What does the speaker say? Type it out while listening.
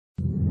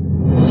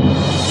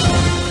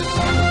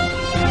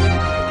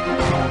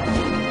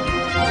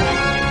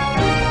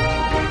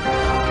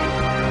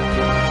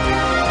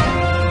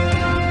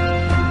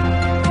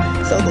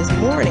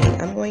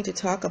going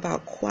to talk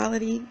about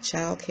quality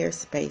childcare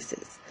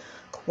spaces.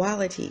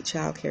 Quality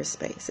childcare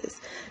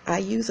spaces. I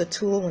use a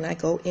tool when I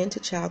go into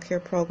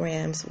childcare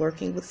programs,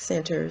 working with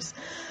centers,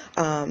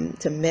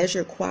 to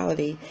measure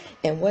quality.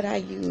 And what I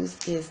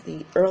use is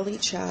the Early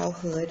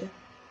Childhood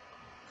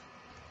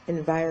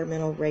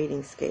Environmental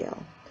Rating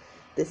Scale.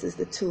 This is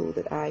the tool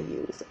that I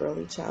use,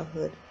 Early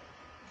Childhood,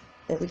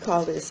 and we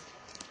call this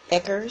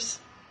ECHRS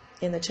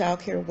in the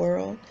childcare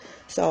world.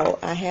 So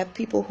I have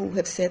people who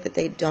have said that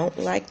they don't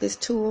like this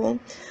tool,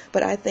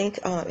 but I think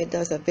it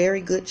does a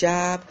very good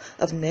job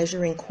of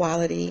measuring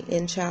quality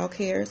in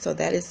childcare. So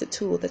that is the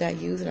tool that I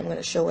use, and I'm going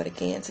to show it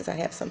again since I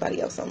have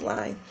somebody else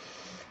online.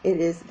 It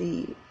is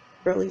the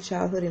Early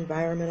Childhood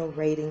Environmental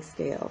Rating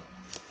Scale.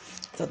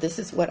 So this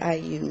is what I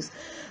use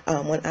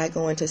when I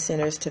go into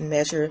centers to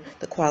measure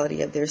the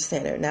quality of their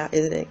center. Now,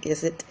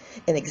 is it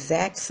an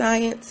exact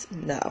science?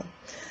 No.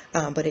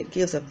 But it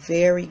gives a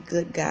very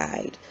good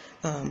guide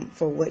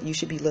for what you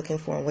should be looking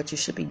for and what you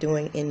should be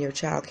doing in your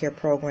child care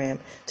program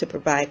to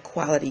provide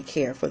quality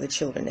care for the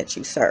children that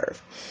you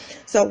serve.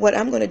 So what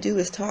I'm going to do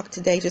is talk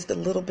today just a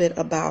little bit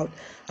about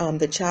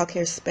the child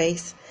care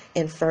space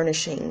and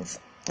furnishings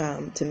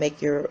to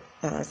make your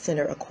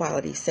center a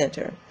quality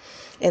center.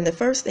 And the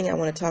first thing I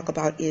want to talk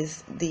about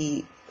is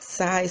the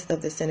size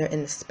of the center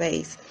and the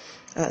space,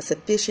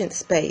 sufficient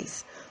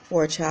space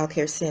for a child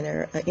care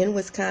center. In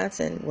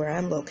Wisconsin, where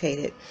I'm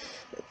located,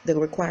 the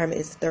requirement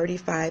is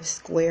 35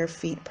 square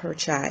feet per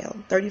child.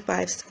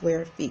 35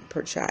 square feet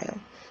per child.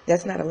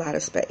 That's not a lot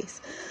of space.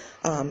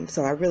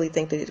 So I really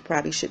think that it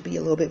probably should be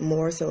a little bit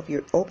more. So if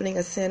you're opening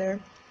a center,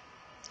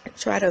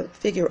 try to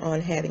figure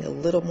on having a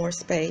little more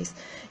space.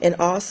 And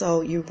also,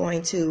 you're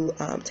going to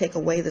take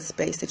away the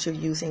space that you're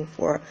using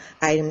for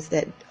items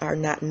that are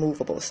not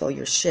movable. So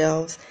your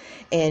shelves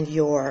and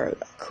your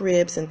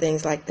cribs and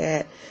things like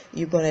that,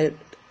 you're going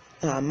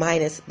to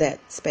minus that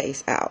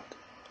space out.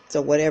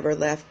 So whatever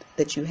left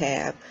that you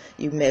have,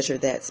 you measure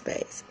that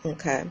space.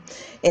 Okay.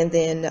 And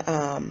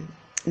then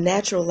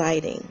natural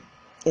lighting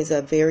is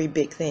a very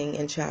big thing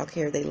in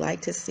childcare. They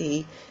like to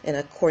see, and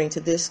according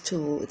to this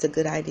tool, it's a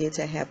good idea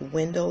to have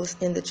windows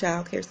in the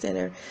childcare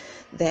center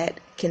that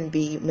can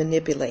be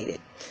manipulated,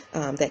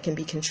 that can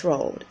be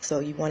controlled.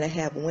 So you want to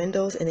have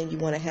windows, and then you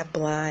want to have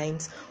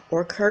blinds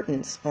or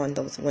curtains on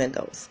those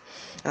windows.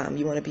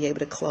 You want to be able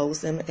to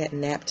close them at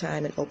nap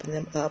time and open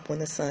them up when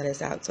the sun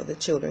is out so the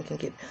children can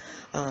get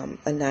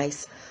a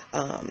nice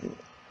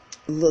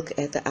look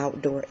at the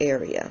outdoor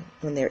area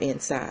when they're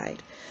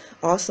inside.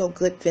 Also,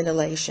 good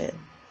ventilation.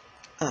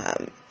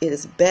 It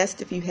is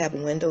best if you have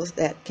windows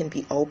that can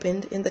be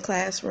opened in the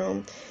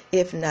classroom.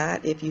 If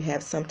not, if you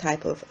have some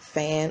type of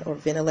fan or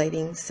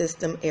ventilating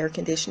system, air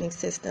conditioning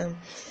system,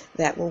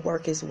 that will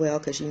work as well,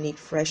 because you need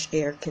fresh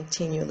air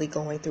continually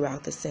going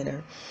throughout the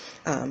center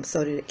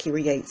so that it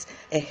creates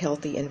a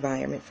healthy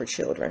environment for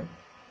children.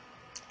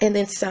 And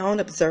then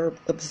sound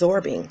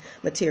absorbing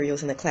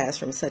materials in the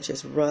classroom, such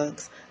as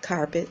rugs,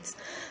 carpets.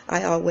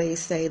 I always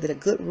say that a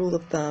good rule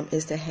of thumb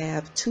is to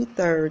have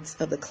 2/3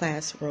 of the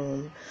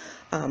classroom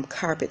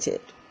carpeted,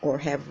 or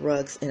have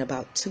rugs in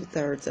about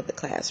 2/3 of the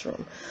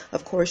classroom.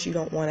 Of course, you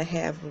don't want to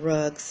have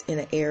rugs in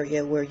an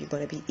area where you're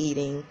going to be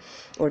eating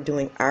or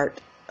doing art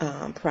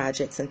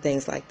projects and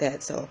things like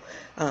that. So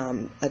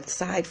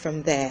aside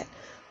from that,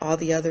 all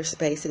the other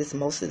spaces,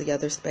 most of the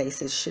other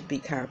spaces should be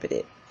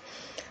carpeted.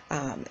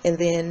 And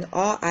then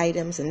all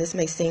items, and this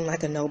may seem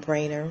like a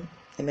no-brainer,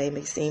 it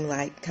may seem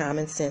like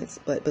common sense,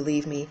 but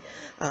believe me,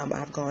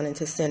 I've gone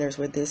into centers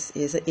where this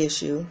is an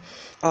issue.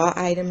 All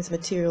items,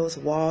 materials,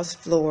 walls,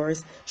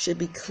 floors should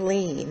be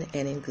clean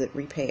and in good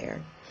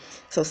repair.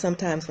 So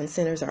sometimes when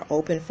centers are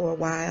open for a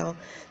while,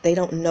 they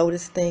don't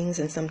notice things,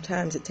 and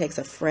sometimes it takes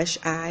a fresh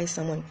eye,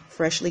 someone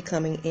freshly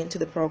coming into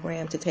the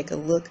program, to take a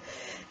look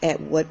at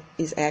what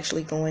is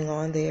actually going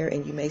on there.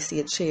 And you may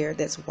see a chair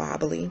that's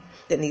wobbly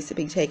that needs to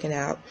be taken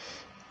out.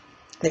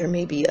 There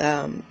may be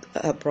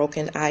a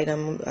broken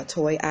item, a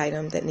toy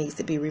item that needs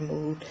to be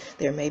removed.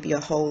 There may be a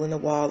hole in the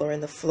wall or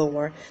in the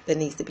floor that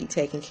needs to be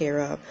taken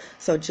care of.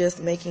 So just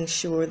making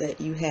sure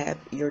that you have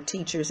your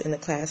teachers in the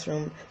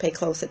classroom pay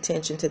close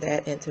attention to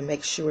that, and to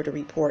make sure to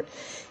report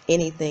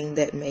anything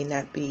that may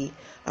not be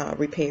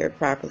repaired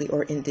properly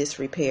or in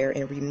disrepair,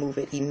 and remove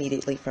it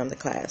immediately from the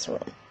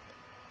classroom.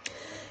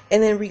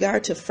 And in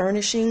regard to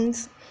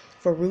furnishings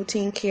for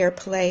routine care,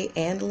 play,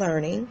 and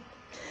learning,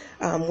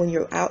 when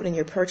you're out and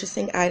you're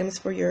purchasing items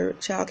for your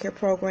child care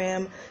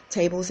program,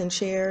 tables and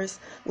chairs,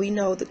 we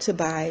know that to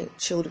buy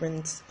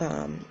children's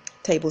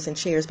tables and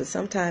chairs, but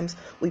sometimes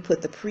we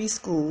put the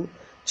preschool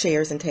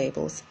chairs and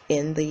tables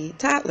in the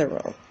toddler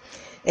room.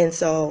 And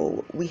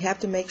so we have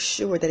to make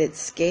sure that it's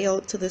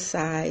scaled to the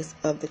size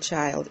of the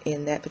child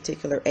in that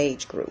particular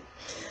age group.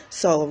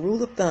 So a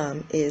rule of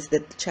thumb is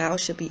that the child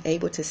should be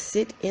able to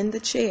sit in the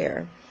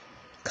chair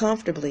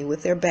comfortably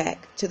with their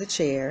back to the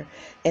chair,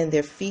 and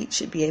their feet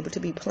should be able to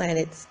be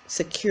planted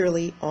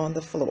securely on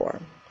the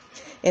floor.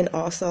 And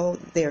also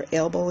their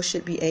elbows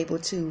should be able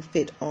to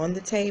fit on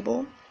the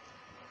table.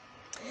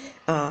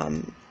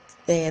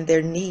 and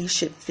their knees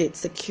should fit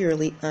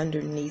securely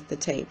underneath the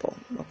table.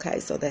 Okay,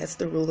 so that's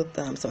the rule of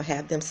thumb. So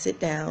have them sit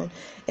down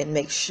and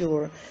make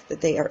sure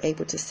that they are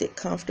able to sit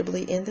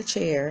comfortably in the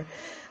chair.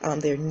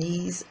 Their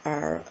knees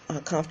are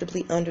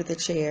comfortably under the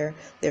chair.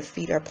 Their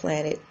feet are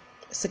planted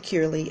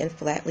securely and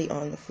flatly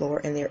on the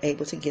floor, and they're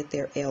able to get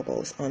their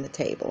elbows on the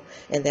table.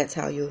 And that's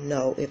how you'll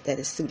know if that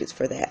is suited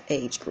for that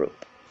age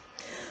group.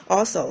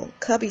 Also,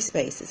 cubby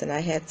spaces, and I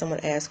had someone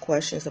ask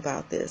questions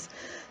about this.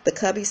 The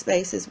cubby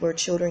spaces where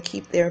children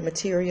keep their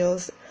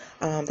materials,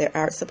 their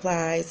art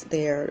supplies,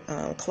 their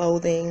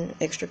clothing,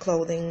 extra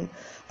clothing,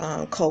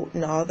 coat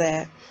and all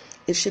that,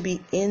 it should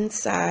be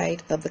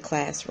inside of the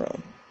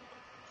classroom.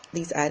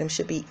 These items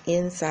should be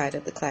inside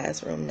of the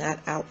classroom, not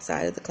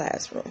outside of the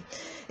classroom.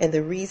 And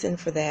the reason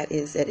for that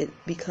is that it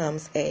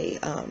becomes a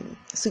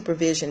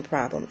supervision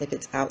problem if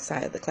it's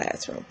outside of the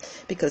classroom,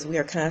 because we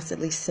are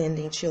constantly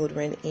sending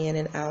children in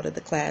and out of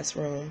the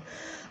classroom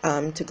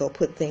to go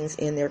put things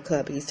in their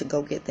cubbies, to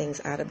go get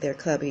things out of their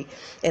cubby.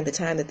 And the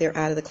time that they're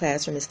out of the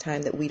classroom is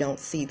time that we don't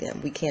see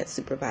them. We can't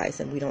supervise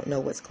them. We don't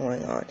know what's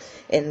going on.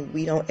 And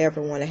we don't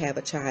ever want to have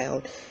a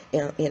child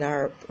in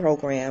our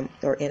program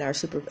or in our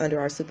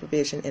under our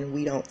supervision and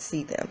we don't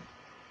see them.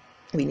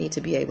 We need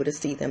to be able to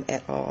see them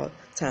at all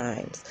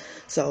times.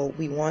 So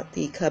we want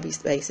the cubby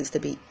spaces to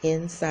be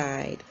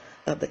inside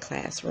of the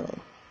classroom.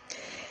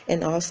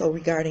 And also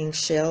regarding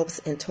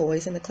shelves and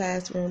toys in the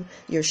classroom,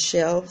 your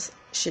shelves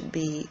should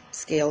be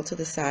scaled to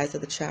the size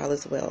of the child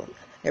as well.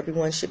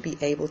 Everyone should be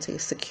able to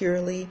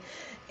securely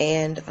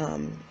and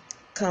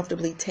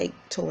comfortably take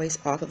toys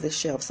off of the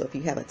shelf. So if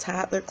you have a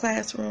toddler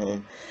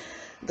classroom,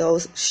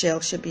 those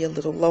shelves should be a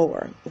little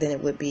lower than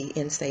it would be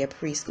in, say, a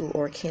preschool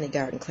or a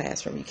kindergarten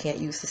classroom. You can't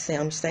use the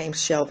same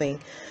shelving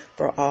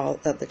for all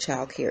of the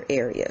child care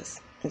areas,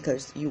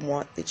 because you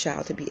want the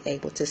child to be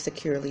able to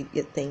securely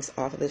get things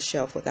off of the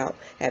shelf without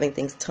having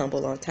things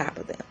tumble on top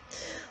of them.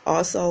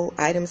 Also,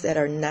 items that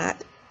are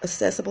not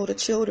accessible to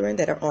children,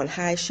 that are on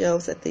high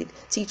shelves that the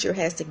teacher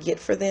has to get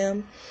for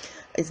them,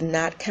 is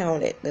not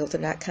counted. Those are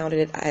not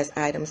counted as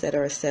items that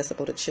are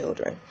accessible to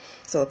children.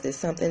 So if there's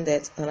something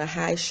that's on a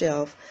high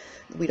shelf,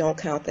 we don't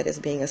count that as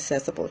being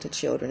accessible to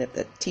children if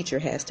the teacher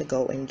has to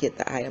go and get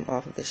the item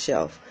off of the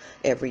shelf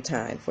every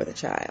time for the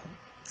child.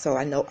 So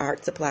I know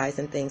art supplies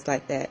and things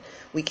like that,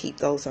 we keep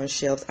those on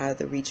shelves out of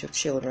the reach of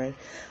children,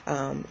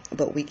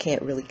 but we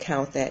can't really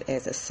count that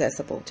as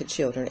accessible to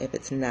children if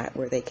it's not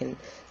where they can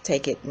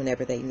take it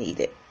whenever they need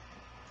it.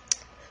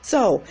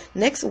 So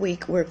next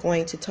week we're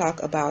going to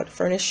talk about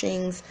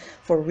furnishings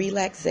for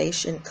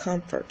relaxation,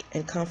 comfort,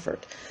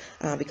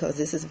 because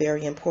this is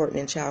very important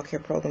in child care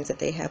programs, that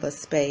they have a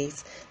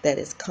space that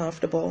is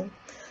comfortable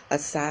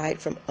aside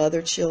from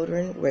other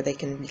children, where they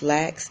can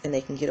relax and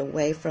they can get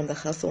away from the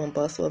hustle and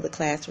bustle of the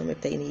classroom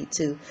if they need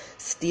to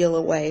steal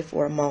away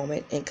for a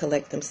moment and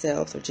collect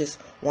themselves or just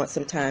want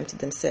some time to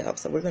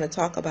themselves. So we're going to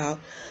talk about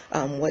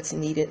what's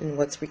needed and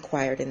what's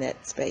required in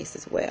that space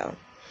as well.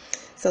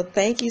 So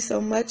thank you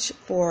so much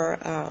for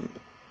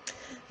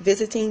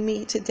visiting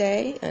me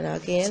today. And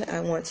again, I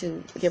want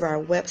to give our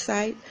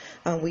website.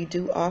 We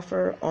do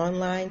offer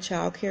online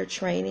child care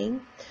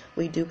training.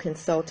 We do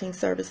consulting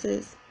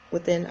services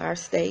within our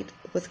state,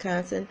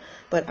 Wisconsin,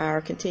 but our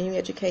continuing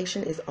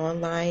education is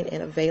online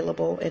and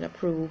available and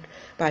approved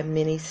by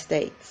many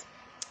states.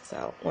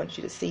 So I want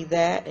you to see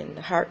that and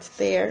the hearts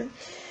there.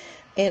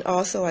 And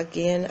also,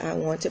 again, I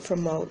want to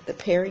promote the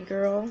Perry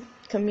Girl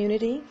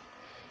community,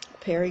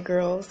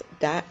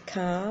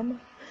 perrygirls.com.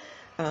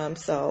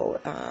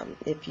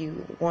 If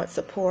you want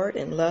support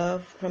and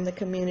love from the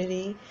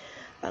community,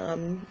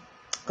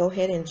 go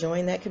ahead and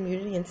join that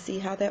community and see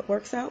how that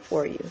works out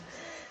for you.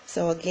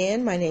 So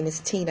again, my name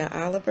is Tina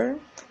Oliver.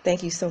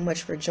 Thank you so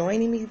much for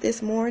joining me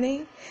this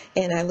morning,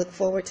 and I look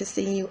forward to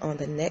seeing you on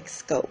the next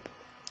scope.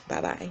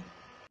 Bye-bye.